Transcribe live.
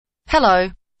Hello.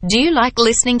 Do you like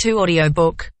listening to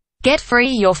audiobook? Get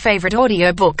free your favorite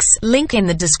audiobooks, link in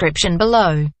the description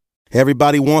below.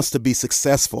 Everybody wants to be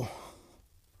successful,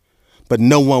 but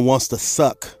no one wants the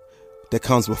suck that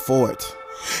comes before it.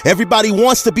 Everybody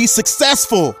wants to be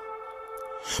successful,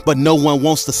 but no one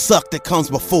wants the suck that comes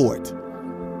before it.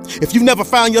 If you've never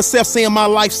found yourself saying my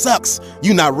life sucks,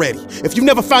 you're not ready. If you've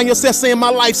never found yourself saying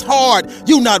my life's hard,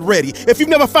 you're not ready. If you've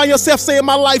never found yourself saying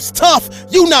my life's tough,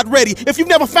 you're not ready. If you've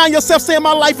never found yourself saying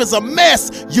my life is a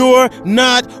mess, you're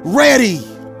not ready.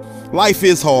 Life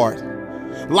is hard.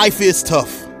 Life is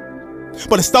tough.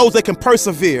 But it's those that can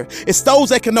persevere. It's those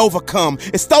that can overcome.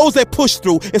 It's those that push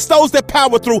through. It's those that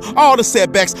power through all the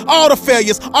setbacks, all the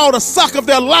failures, all the suck of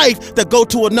their life that go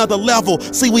to another level.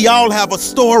 See, we all have a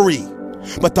story.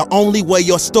 But the only way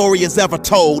your story is ever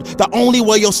told, the only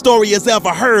way your story is ever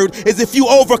heard, is if you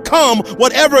overcome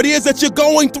whatever it is that you're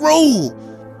going through.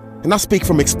 And I speak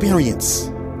from experience.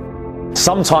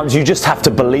 Sometimes you just have to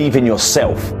believe in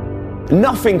yourself.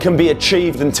 Nothing can be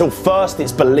achieved until first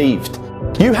it's believed.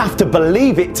 You have to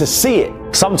believe it to see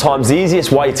it. Sometimes the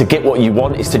easiest way to get what you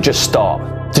want is to just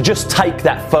start, to just take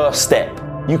that first step.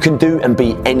 You can do and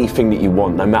be anything that you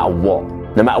want, no matter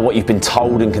what you've been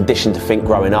told and conditioned to think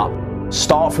growing up.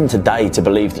 Start from today to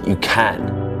believe that you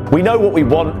can. We know what we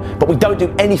want, but we don't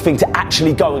do anything to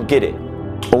actually go and get it.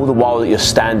 All the while that you're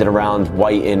standing around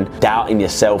waiting, doubting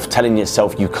yourself, telling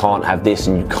yourself you can't have this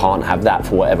and you can't have that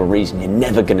for whatever reason, you're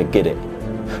never going to get it.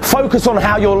 Focus on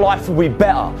how your life will be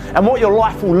better and what your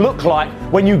life will look like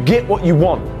when you get what you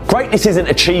want. Greatness isn't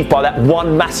achieved by that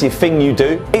one massive thing you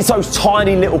do. It's those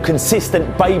tiny little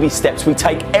consistent baby steps we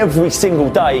take every single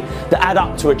day that add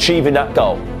up to achieving that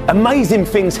goal. Amazing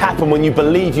things happen when you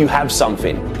believe you have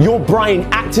something. Your brain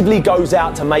actively goes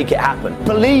out to make it happen.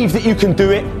 Believe that you can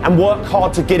do it and work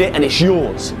hard to get it, and it's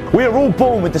yours. We are all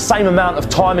born with the same amount of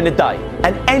time in a day,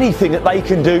 and anything that they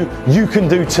can do, you can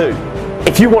do too.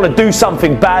 If you want to do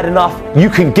something bad enough, you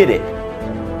can get it.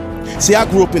 See, I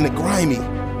grew up in the grimy.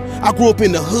 I grew up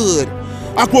in the hood.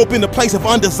 I grew up in the place of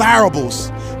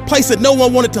undesirables. Place that no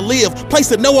one wanted to live. Place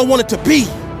that no one wanted to be.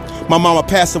 My mama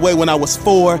passed away when I was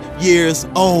 4 years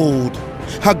old.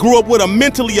 I grew up with a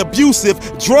mentally abusive,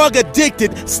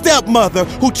 drug-addicted stepmother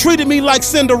who treated me like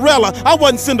Cinderella. I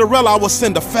wasn't Cinderella, I was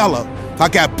Cinderfella. I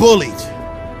got bullied.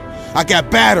 I got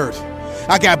battered.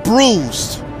 I got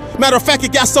bruised. Matter of fact,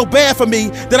 it got so bad for me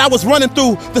that I was running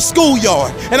through the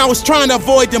schoolyard and I was trying to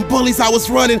avoid them bullies. I was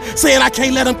running, saying, I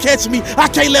can't let them catch me. I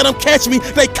can't let them catch me.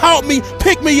 They caught me,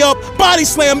 picked me up, body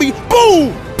slammed me,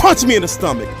 boom, punched me in the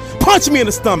stomach. Punched me in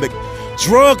the stomach,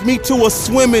 drugged me to a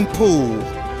swimming pool,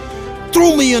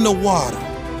 threw me in the water,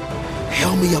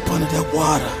 held me up under that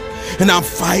water, and I'm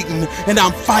fighting, and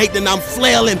I'm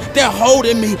flailing. They're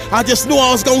holding me. I just knew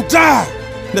I was gonna die.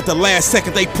 And at the last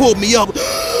second, they pulled me up.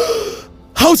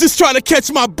 I was just trying to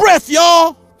catch my breath,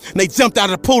 y'all. And they jumped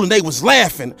out of the pool and they was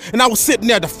laughing. And I was sitting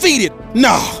there defeated.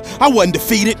 No, I wasn't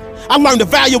defeated. I learned a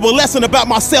valuable lesson about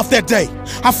myself that day.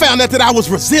 I found out that I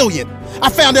was resilient. I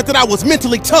found out that I was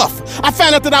mentally tough. I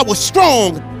found out that I was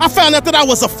strong. I found out that I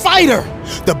was a fighter.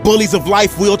 The bullies of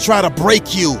life will try to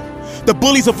break you. The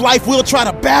bullies of life will try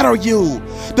to batter you.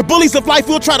 The bullies of life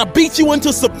will try to beat you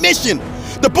into submission.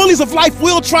 The bullies of life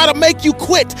will try to make you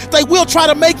quit. They will try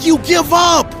to make you give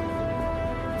up.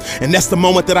 And that's the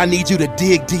moment that I need you to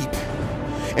dig deep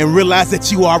and realize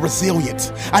that you are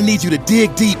resilient. I need you to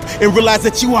dig deep and realize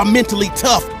that you are mentally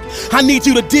tough. I need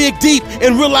you to dig deep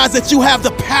and realize that you have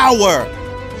the power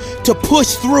to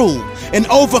push through and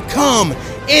overcome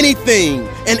anything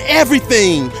and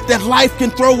everything that life can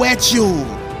throw at you.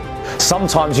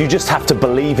 Sometimes you just have to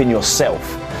believe in yourself.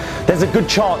 There's a good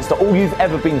chance that all you've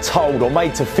ever been told or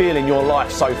made to feel in your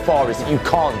life so far is that you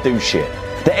can't do shit.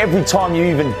 That every time you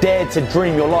even dared to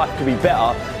dream your life could be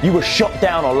better, you were shot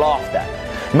down or laughed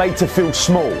at. Made to feel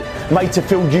small, made to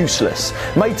feel useless,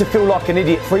 made to feel like an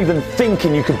idiot for even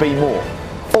thinking you could be more.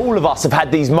 All of us have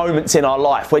had these moments in our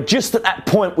life where just at that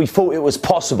point we thought it was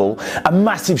possible, a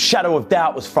massive shadow of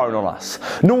doubt was thrown on us,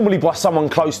 normally by someone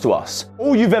close to us.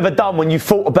 All you've ever done when you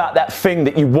thought about that thing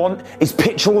that you want is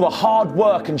picture all the hard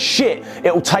work and shit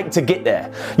it'll take to get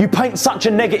there. You paint such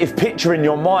a negative picture in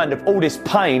your mind of all this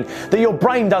pain that your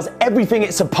brain does everything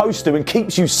it's supposed to and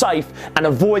keeps you safe and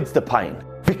avoids the pain.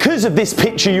 Because of this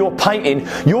picture you're painting,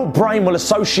 your brain will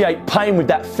associate pain with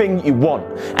that thing you want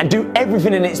and do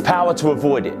everything in its power to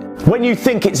avoid it. When you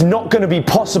think it's not going to be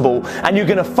possible and you're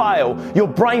going to fail, your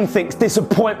brain thinks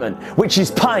disappointment, which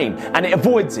is pain, and it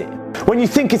avoids it. When you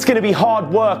think it's going to be hard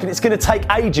work and it's going to take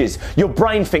ages, your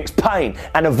brain thinks pain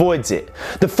and avoids it.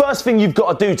 The first thing you've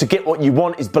got to do to get what you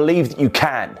want is believe that you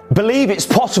can. Believe it's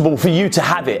possible for you to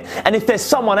have it. And if there's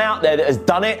someone out there that has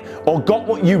done it or got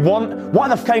what you want, why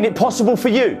the f*** ain't it possible for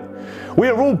you? We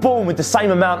are all born with the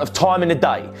same amount of time in a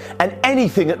day, and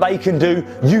anything that they can do,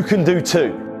 you can do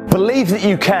too. Believe that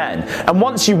you can, and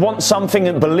once you want something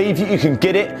and believe that you can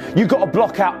get it, you've got to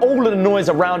block out all of the noise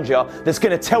around you that's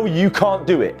going to tell you can't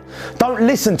do it. Don't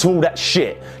listen to all that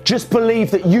shit. Just believe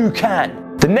that you can.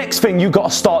 The next thing you've got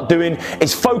to start doing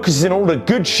is focusing on all the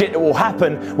good shit that will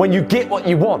happen when you get what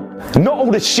you want. Not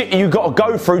all the shit you've got to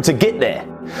go through to get there.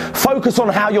 Focus on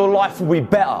how your life will be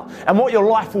better and what your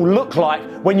life will look like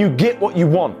when you get what you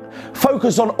want.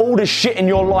 Focus on all the shit in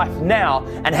your life now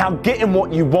and how getting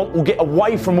what you want will get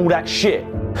away from all that shit.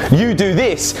 You do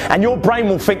this and your brain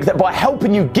will think that by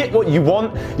helping you get what you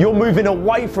want, you're moving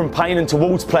away from pain and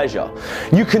towards pleasure.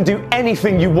 You can do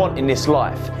anything you want in this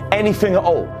life, anything at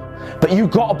all. But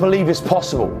you've got to believe it's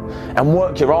possible and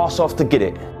work your ass off to get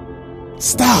it.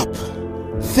 Stop.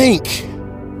 Think.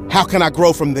 How can I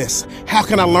grow from this? How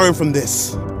can I learn from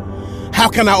this? How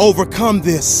can I overcome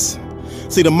this?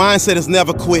 See, the mindset is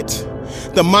never quit.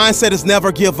 The mindset is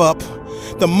never give up.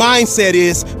 The mindset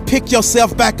is pick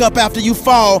yourself back up after you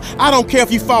fall. I don't care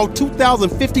if you fall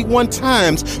 2,051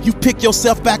 times, you pick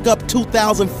yourself back up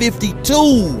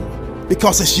 2,052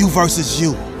 because it's you versus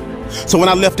you. So when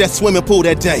I left that swimming pool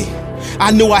that day,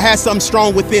 I knew I had something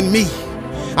strong within me.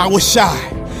 I was shy.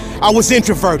 I was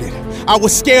introverted. I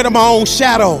was scared of my own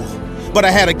shadow, but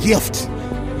I had a gift.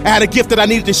 I had a gift that I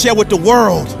needed to share with the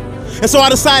world. And so I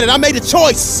decided, I made a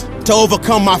choice to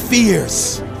overcome my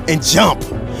fears and jump.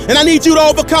 And I need you to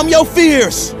overcome your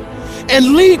fears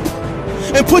and leap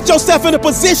and put yourself in a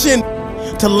position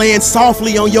to land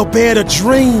softly on your bed of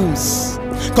dreams.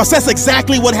 Because that's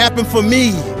exactly what happened for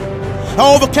me.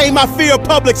 I overcame my fear of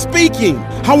public speaking.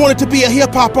 I wanted to be a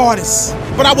hip-hop artist,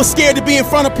 but I was scared to be in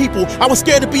front of people. I was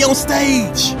scared to be on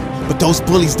stage. But those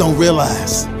bullies don't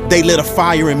realize they lit a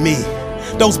fire in me.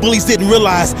 Those bullies didn't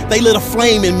realize they lit a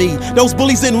flame in me. Those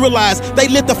bullies didn't realize they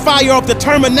lit the fire of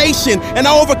determination. And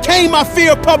I overcame my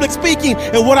fear of public speaking.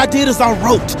 And what I did is I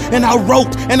wrote and I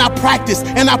wrote and I practiced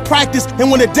and I practiced.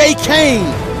 And when the day came,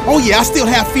 oh yeah, I still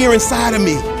have fear inside of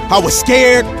me. I was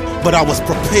scared, but I was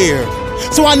prepared.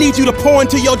 So I need you to pour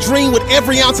into your dream with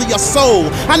every ounce of your soul.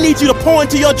 I need you to pour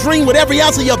into your dream with every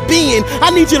ounce of your being. I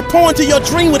need you to pour into your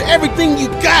dream with everything you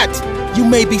got. You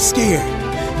may be scared.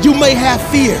 You may have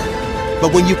fear.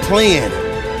 But when you plan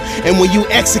and when you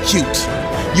execute,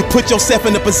 you put yourself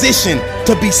in a position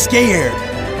to be scared,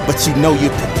 but you know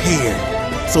you're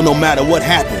prepared. So no matter what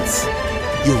happens,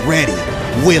 you're ready,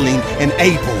 willing, and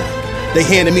able. They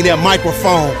handed me that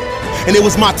microphone, and it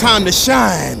was my time to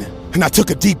shine. And I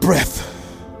took a deep breath.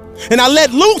 And I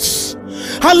let loose.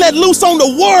 I let loose on the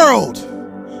world.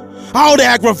 All the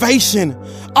aggravation,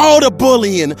 all the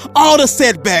bullying, all the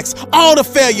setbacks, all the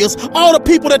failures, all the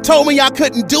people that told me I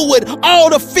couldn't do it,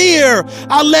 all the fear,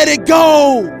 I let it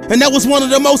go. And that was one of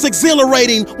the most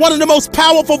exhilarating, one of the most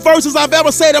powerful verses I've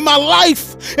ever said in my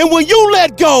life. And when you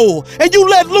let go and you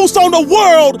let loose on the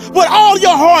world with all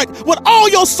your heart, with all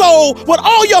your soul, with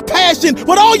all your passion,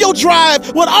 with all your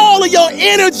drive, with all of your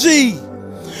energy,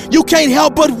 you can't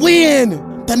help but win.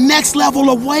 The next level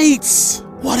awaits.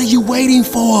 What are you waiting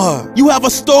for? You have a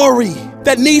story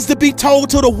that needs to be told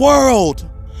to the world.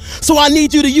 So I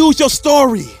need you to use your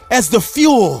story as the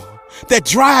fuel that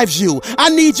drives you. I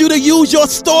need you to use your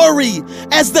story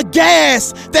as the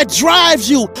gas that drives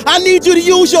you. I need you to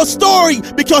use your story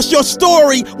because your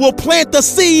story will plant the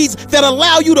seeds that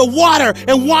allow you to water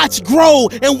and watch grow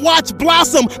and watch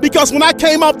blossom. Because when I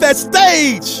came off that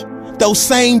stage, those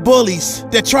same bullies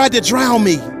that tried to drown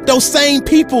me, those same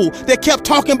people that kept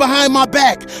talking behind my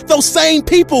back, those same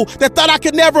people that thought I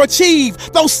could never achieve,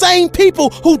 those same people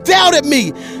who doubted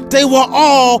me, they were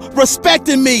all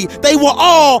respecting me. They were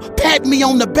all patting me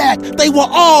on the back. They were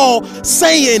all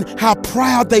saying how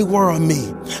proud they were of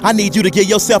me. I need you to give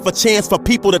yourself a chance for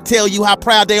people to tell you how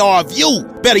proud they are of you.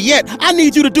 Better yet, I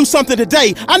need you to do something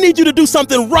today. I need you to do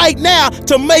something right now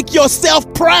to make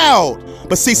yourself proud.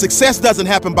 But see, success doesn't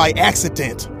happen by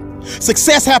accident.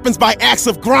 Success happens by acts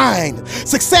of grind.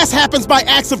 Success happens by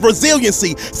acts of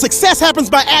resiliency. Success happens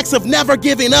by acts of never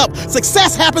giving up.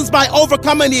 Success happens by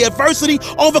overcoming the adversity,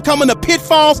 overcoming the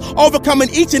pitfalls, overcoming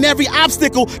each and every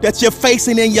obstacle that you're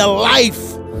facing in your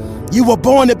life. You were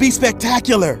born to be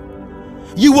spectacular.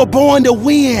 You were born to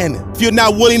win. If you're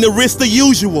not willing to risk the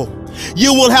usual,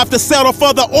 you will have to settle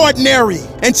for the ordinary.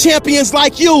 And champions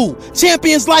like you,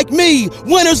 champions like me,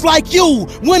 winners like you,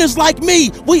 winners like me,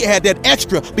 we add that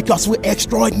extra because we're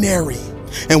extraordinary.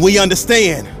 And we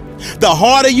understand the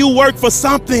harder you work for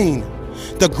something,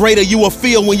 the greater you will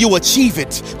feel when you achieve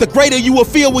it. The greater you will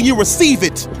feel when you receive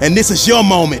it. And this is your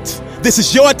moment. This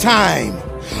is your time.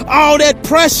 All that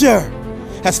pressure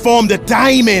has formed a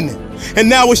diamond. And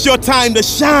now it's your time to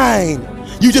shine.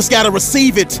 You just gotta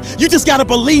receive it. You just gotta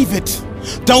believe it.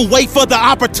 Don't wait for the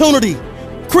opportunity.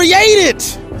 Create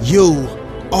it. You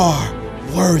are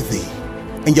worthy.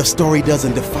 And your story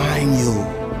doesn't define you.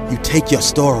 You take your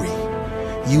story,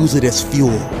 use it as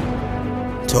fuel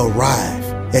to arrive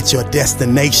at your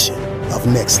destination of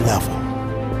next level.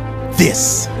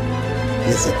 This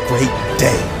is a great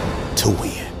day to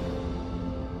win.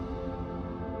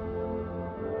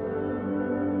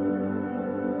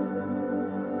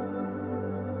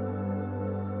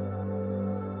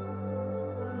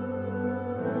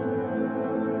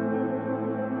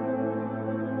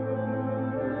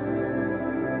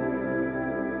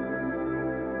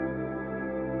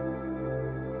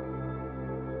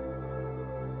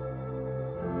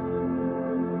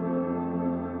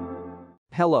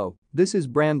 Hello, this is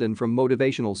Brandon from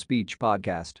Motivational Speech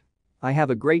Podcast. I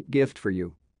have a great gift for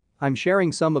you. I'm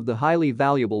sharing some of the highly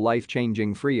valuable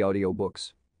life-changing free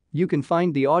audiobooks. You can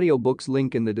find the audiobooks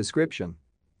link in the description.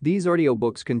 These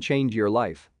audiobooks can change your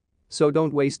life. So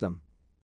don't waste them.